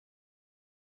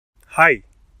Hi,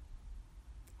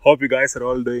 hope you guys are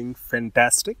all doing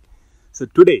fantastic. So,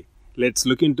 today let's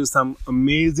look into some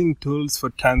amazing tools for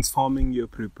transforming your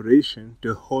preparation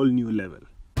to a whole new level.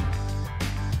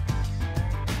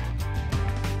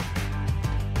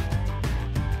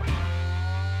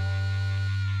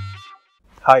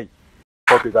 Hi,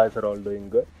 hope you guys are all doing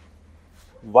good.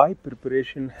 Why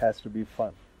preparation has to be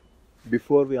fun?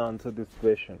 Before we answer this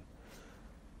question,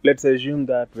 let's assume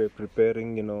that we're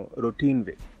preparing in a routine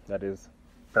way, that is,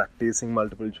 practicing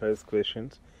multiple choice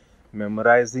questions,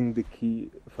 memorizing the key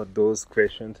for those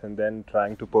questions, and then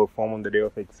trying to perform on the day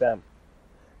of exam.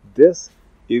 This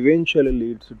eventually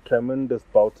leads to tremendous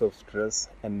bouts of stress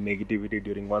and negativity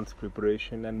during one's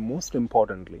preparation, and most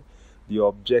importantly, the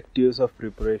objectives of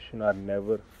preparation are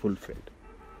never fulfilled.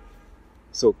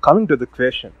 So, coming to the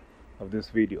question of this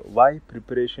video, why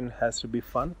preparation has to be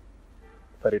fun?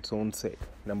 For its own sake.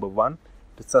 Number one,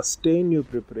 to sustain your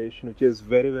preparation, which is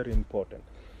very, very important.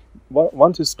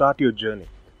 Once you start your journey,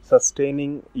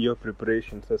 sustaining your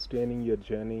preparation, sustaining your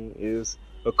journey is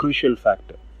a crucial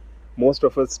factor. Most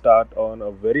of us start on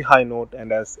a very high note,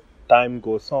 and as time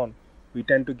goes on, we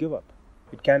tend to give up.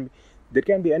 There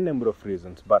can be a number of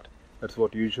reasons, but that's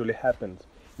what usually happens.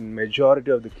 In majority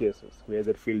of the cases, we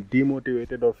either feel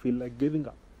demotivated or feel like giving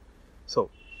up. So,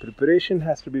 preparation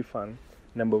has to be fun.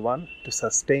 Number one, to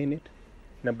sustain it.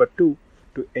 Number two,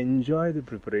 to enjoy the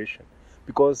preparation.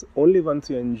 Because only once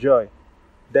you enjoy,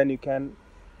 then you can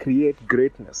create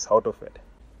greatness out of it.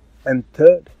 And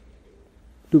third,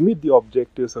 to meet the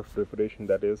objectives of preparation,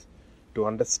 that is, to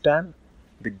understand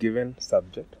the given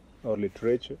subject or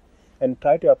literature and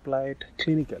try to apply it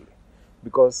clinically.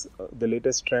 Because the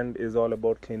latest trend is all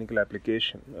about clinical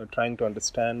application, trying to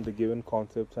understand the given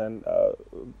concepts and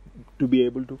to be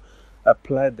able to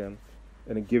apply them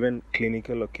in a given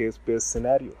clinical or case-based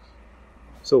scenario.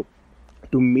 So,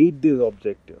 to meet these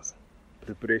objectives,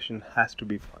 preparation has to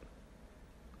be fun.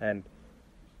 And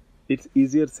it's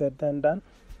easier said than done?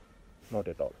 Not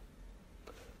at all.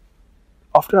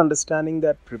 After understanding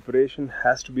that preparation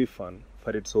has to be fun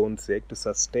for its own sake, to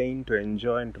sustain, to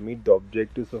enjoy, and to meet the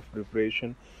objectives of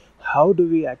preparation, how do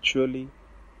we actually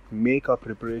make our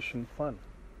preparation fun?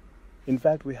 In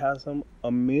fact, we have some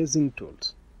amazing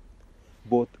tools,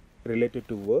 both related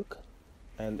to work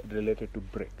and related to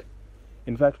break.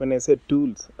 In fact, when I say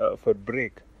tools for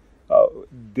break,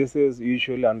 this is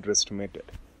usually underestimated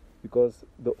because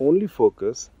the only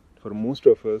focus for most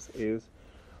of us is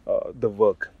the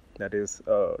work. That is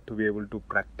to be able to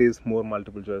practice more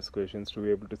multiple choice questions, to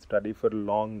be able to study for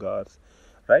long hours,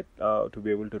 right? To be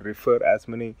able to refer as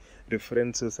many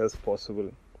references as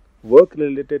possible. Work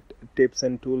related tips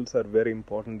and tools are very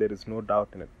important, there is no doubt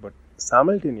in it. But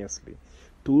simultaneously,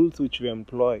 tools which we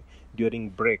employ during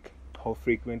break, how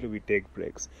frequently we take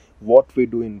breaks, what we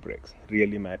do in breaks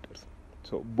really matters.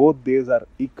 So both these are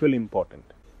equally important.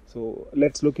 So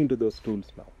let's look into those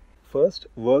tools now. First,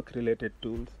 work related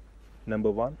tools.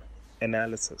 Number one,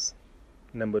 analysis.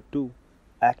 Number two,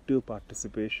 active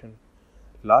participation.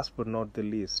 Last but not the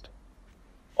least,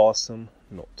 awesome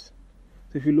notes.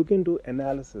 So if you look into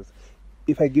analysis,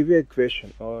 if I give you a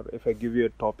question or if I give you a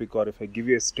topic or if I give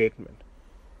you a statement,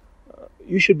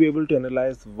 you should be able to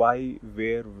analyze why,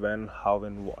 where, when, how,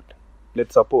 and what.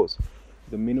 Let's suppose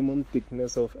the minimum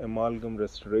thickness of amalgam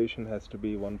restoration has to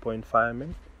be 1.5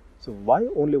 mm. So why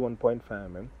only 1.5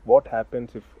 mm? What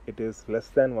happens if it is less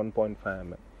than 1.5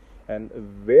 mm?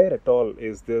 And where at all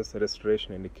is this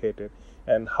restoration indicated?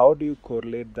 And how do you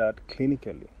correlate that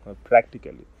clinically or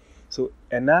practically? So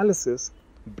analysis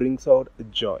brings out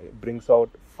joy, brings out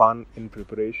fun in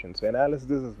preparation. So analysis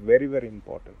is very, very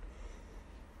important.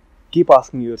 Keep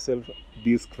asking yourself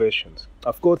these questions.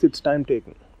 Of course, it's time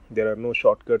taking. There are no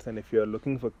shortcuts, and if you are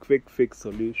looking for quick fix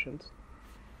solutions,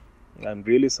 I'm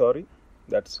really sorry,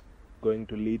 that's going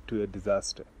to lead to a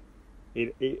disaster.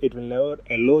 It will never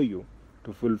allow you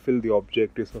to fulfill the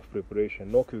objectives of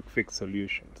preparation. No quick fix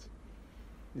solutions.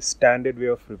 The standard way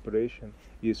of preparation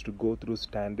is to go through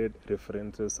standard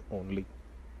references only,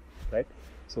 right?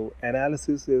 So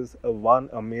analysis is one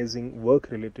amazing work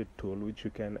related tool which you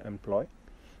can employ.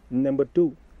 Number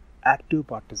two, active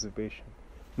participation.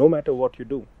 No matter what you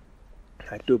do,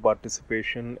 active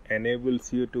participation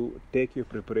enables you to take your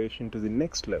preparation to the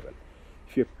next level.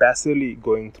 If you're passively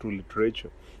going through literature,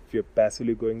 if you're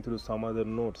passively going through some other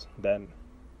notes, then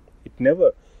it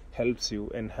never helps you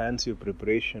enhance your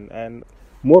preparation. And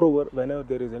moreover, whenever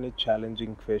there is any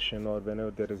challenging question or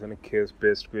whenever there is any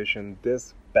case-based question,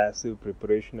 this passive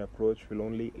preparation approach will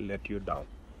only let you down.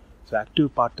 So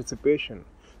active participation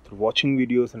through watching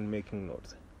videos and making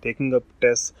notes, taking up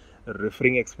tests,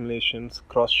 referring explanations,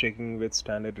 cross-checking with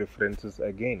standard references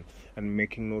again, and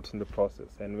making notes in the process.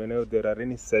 And whenever there are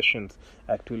any sessions,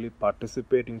 actively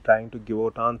participating, trying to give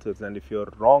out answers, and if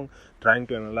you're wrong, trying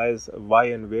to analyze why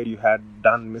and where you had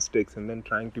done mistakes, and then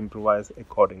trying to improvise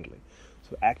accordingly.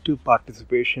 So active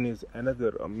participation is another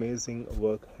amazing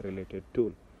work-related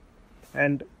tool.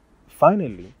 And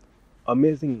finally,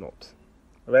 amazing notes.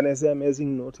 When I say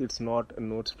amazing notes, it's not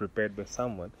notes prepared by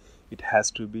someone. It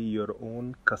has to be your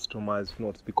own customized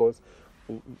notes, because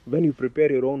when you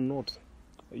prepare your own notes,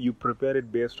 you prepare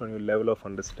it based on your level of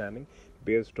understanding,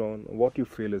 based on what you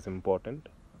feel is important,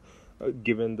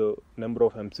 given the number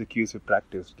of MCQs you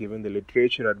practiced, given the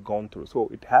literature you had gone through. So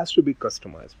it has to be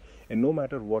customized. And no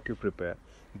matter what you prepare,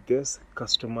 this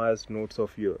customized notes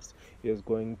of yours is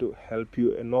going to help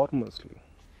you enormously,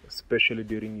 especially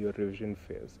during your revision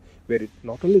phase, where it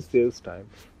not only saves time,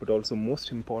 but also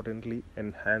most importantly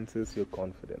enhances your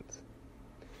confidence.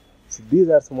 So these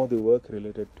are some of the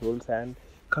work-related tools. And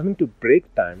coming to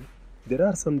break time, there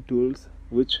are some tools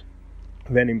which,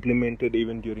 when implemented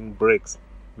even during breaks,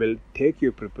 will take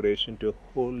your preparation to a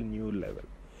whole new level.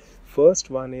 First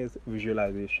one is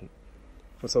visualization.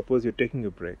 So suppose you're taking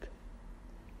a break.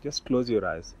 Just close your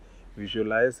eyes.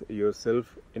 Visualize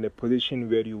yourself in a position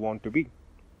where you want to be.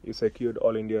 You secured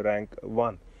All India rank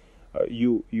 1.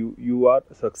 You are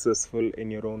successful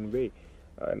in your own way.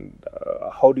 And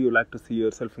how do you like to see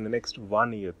yourself in the next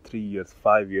 1 year, 3 years,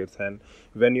 5 years? And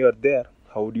when you are there,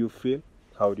 how do you feel?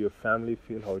 How do your family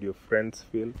feel? How do your friends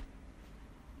feel?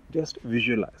 Just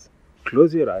visualize.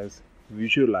 Close your eyes.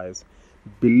 Visualize.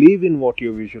 Believe in what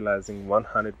you're visualizing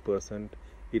 100%.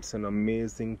 It's an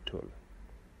amazing tool.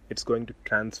 It's going to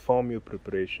transform your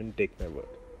preparation, take my word.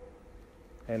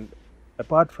 And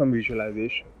apart from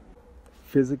visualization,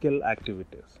 physical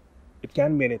activities. It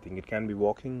can be anything. It can be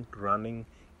walking, running,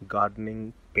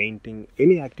 gardening, painting,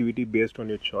 any activity based on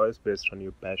your choice, based on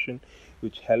your passion,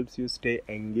 which helps you stay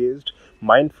engaged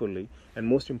mindfully, and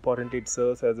most importantly, it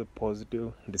serves as a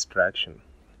positive distraction.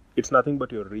 It's nothing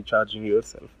but you're recharging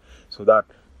yourself, so that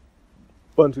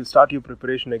once you start your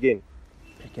preparation again,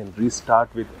 you can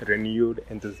restart with renewed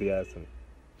enthusiasm.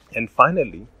 And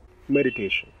finally,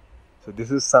 meditation. So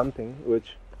this is something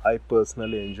which I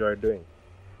personally enjoy doing.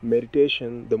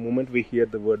 Meditation, the moment we hear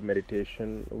the word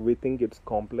meditation, we think it's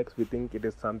complex, we think it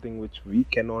is something which we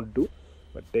cannot do,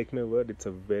 but take my word, it's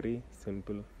a very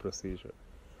simple procedure.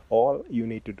 All you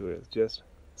need to do is just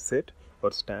sit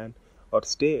or stand or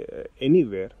stay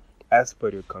anywhere as per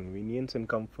your convenience and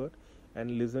comfort,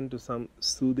 and listen to some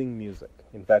soothing music.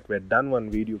 In fact, we had done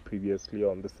one video previously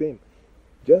on the same.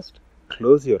 Just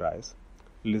close your eyes,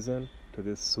 listen to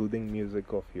this soothing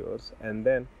music of yours, and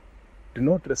then do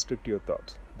not restrict your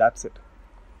thoughts. That's it.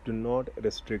 Do not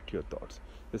restrict your thoughts.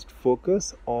 Just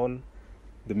focus on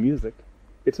the music.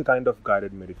 It's a kind of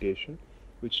guided meditation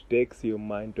which takes your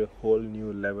mind to a whole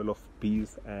new level of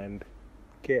peace and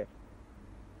care.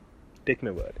 Take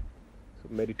my word. So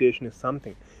meditation is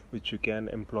something which you can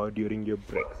employ during your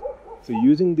breaks. So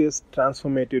using these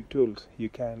transformative tools, you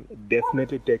can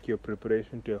definitely take your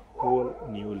preparation to a whole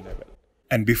new level.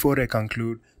 And before I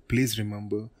conclude, please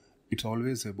remember, it's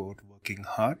always about working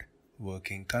hard,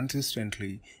 working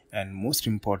consistently, and most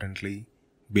importantly,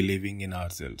 believing in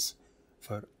ourselves.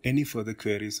 For any further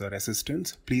queries or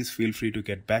assistance, please feel free to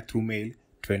get back through mail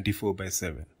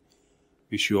 24/7.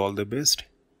 Wish you all the best.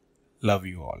 Love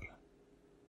you all.